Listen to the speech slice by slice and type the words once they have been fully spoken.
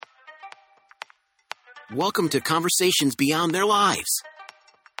Welcome to Conversations Beyond Their Lives.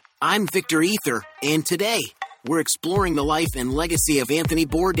 I'm Victor Aether, and today, we're exploring the life and legacy of Anthony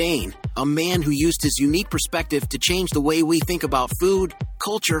Bourdain, a man who used his unique perspective to change the way we think about food,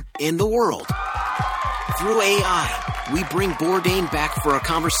 culture, and the world. Through AI, we bring Bourdain back for a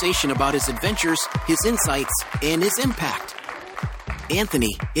conversation about his adventures, his insights, and his impact.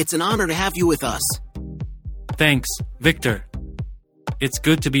 Anthony, it's an honor to have you with us. Thanks, Victor. It's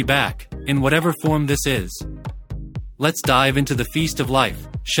good to be back, in whatever form this is. Let's dive into the feast of life,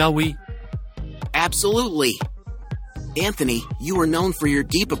 shall we? Absolutely. Anthony, you are known for your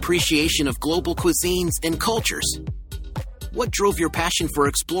deep appreciation of global cuisines and cultures. What drove your passion for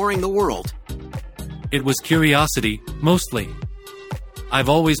exploring the world? It was curiosity, mostly. I've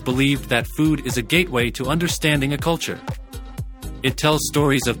always believed that food is a gateway to understanding a culture. It tells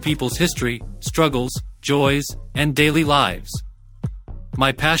stories of people's history, struggles, joys, and daily lives.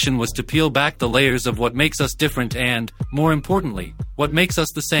 My passion was to peel back the layers of what makes us different and, more importantly, what makes us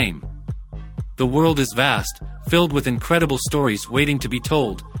the same. The world is vast, filled with incredible stories waiting to be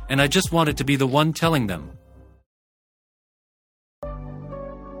told, and I just wanted to be the one telling them.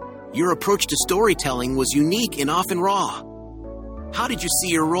 Your approach to storytelling was unique and often raw. How did you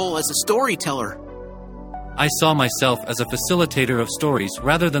see your role as a storyteller? I saw myself as a facilitator of stories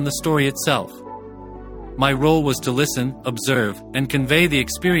rather than the story itself. My role was to listen, observe, and convey the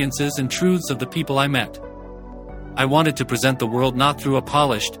experiences and truths of the people I met. I wanted to present the world not through a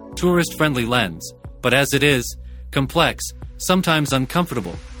polished, tourist-friendly lens, but as it is, complex, sometimes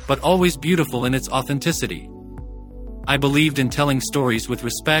uncomfortable, but always beautiful in its authenticity. I believed in telling stories with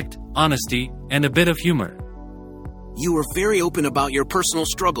respect, honesty, and a bit of humor. You were very open about your personal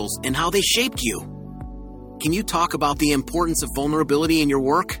struggles and how they shaped you. Can you talk about the importance of vulnerability in your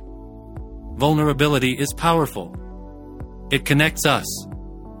work? Vulnerability is powerful. It connects us.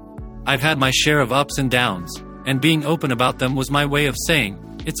 I've had my share of ups and downs, and being open about them was my way of saying,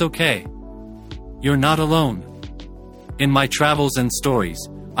 it's okay. You're not alone. In my travels and stories,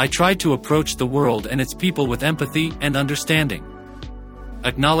 I tried to approach the world and its people with empathy and understanding.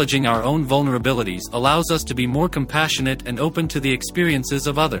 Acknowledging our own vulnerabilities allows us to be more compassionate and open to the experiences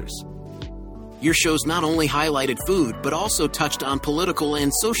of others. Your shows not only highlighted food, but also touched on political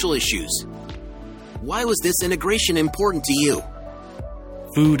and social issues. Why was this integration important to you?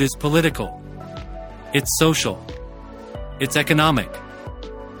 Food is political. It's social. It's economic.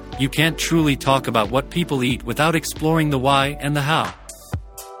 You can't truly talk about what people eat without exploring the why and the how.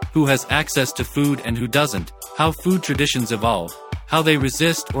 Who has access to food and who doesn't, how food traditions evolve, how they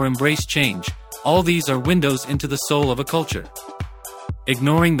resist or embrace change, all these are windows into the soul of a culture.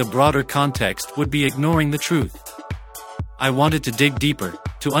 Ignoring the broader context would be ignoring the truth. I wanted to dig deeper,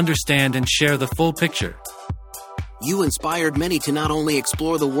 to understand and share the full picture. You inspired many to not only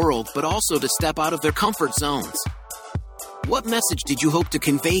explore the world, but also to step out of their comfort zones. What message did you hope to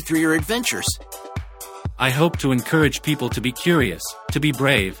convey through your adventures? I hope to encourage people to be curious, to be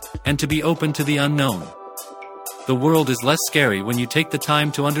brave, and to be open to the unknown. The world is less scary when you take the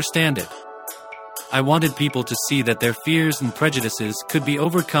time to understand it. I wanted people to see that their fears and prejudices could be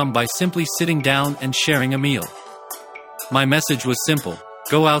overcome by simply sitting down and sharing a meal. My message was simple: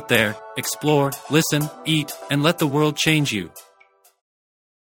 go out there, explore, listen, eat, and let the world change you.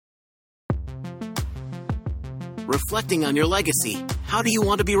 Reflecting on your legacy, how do you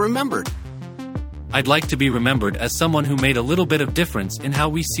want to be remembered? I'd like to be remembered as someone who made a little bit of difference in how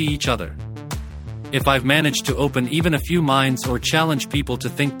we see each other. If I've managed to open even a few minds or challenge people to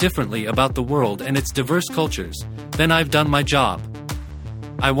think differently about the world and its diverse cultures, then I've done my job.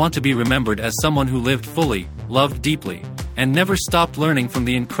 I want to be remembered as someone who lived fully, loved deeply, and never stopped learning from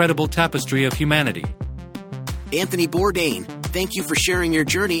the incredible tapestry of humanity. Anthony Bourdain, thank you for sharing your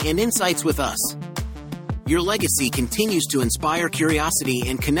journey and insights with us. Your legacy continues to inspire curiosity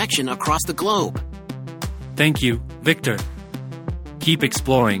and connection across the globe. Thank you, Victor. Keep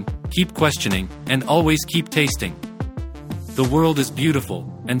exploring, keep questioning, and always keep tasting. The world is beautiful,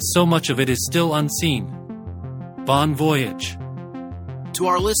 and so much of it is still unseen. Bon voyage. To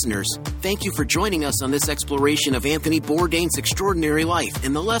our listeners, thank you for joining us on this exploration of Anthony Bourdain's extraordinary life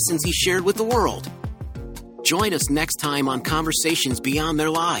and the lessons he shared with the world. Join us next time on Conversations Beyond Their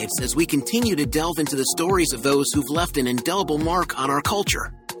Lives as we continue to delve into the stories of those who've left an indelible mark on our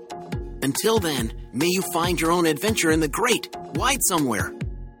culture. Until then, may you find your own adventure in the great, wide somewhere.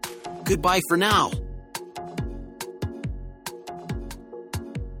 Goodbye for now.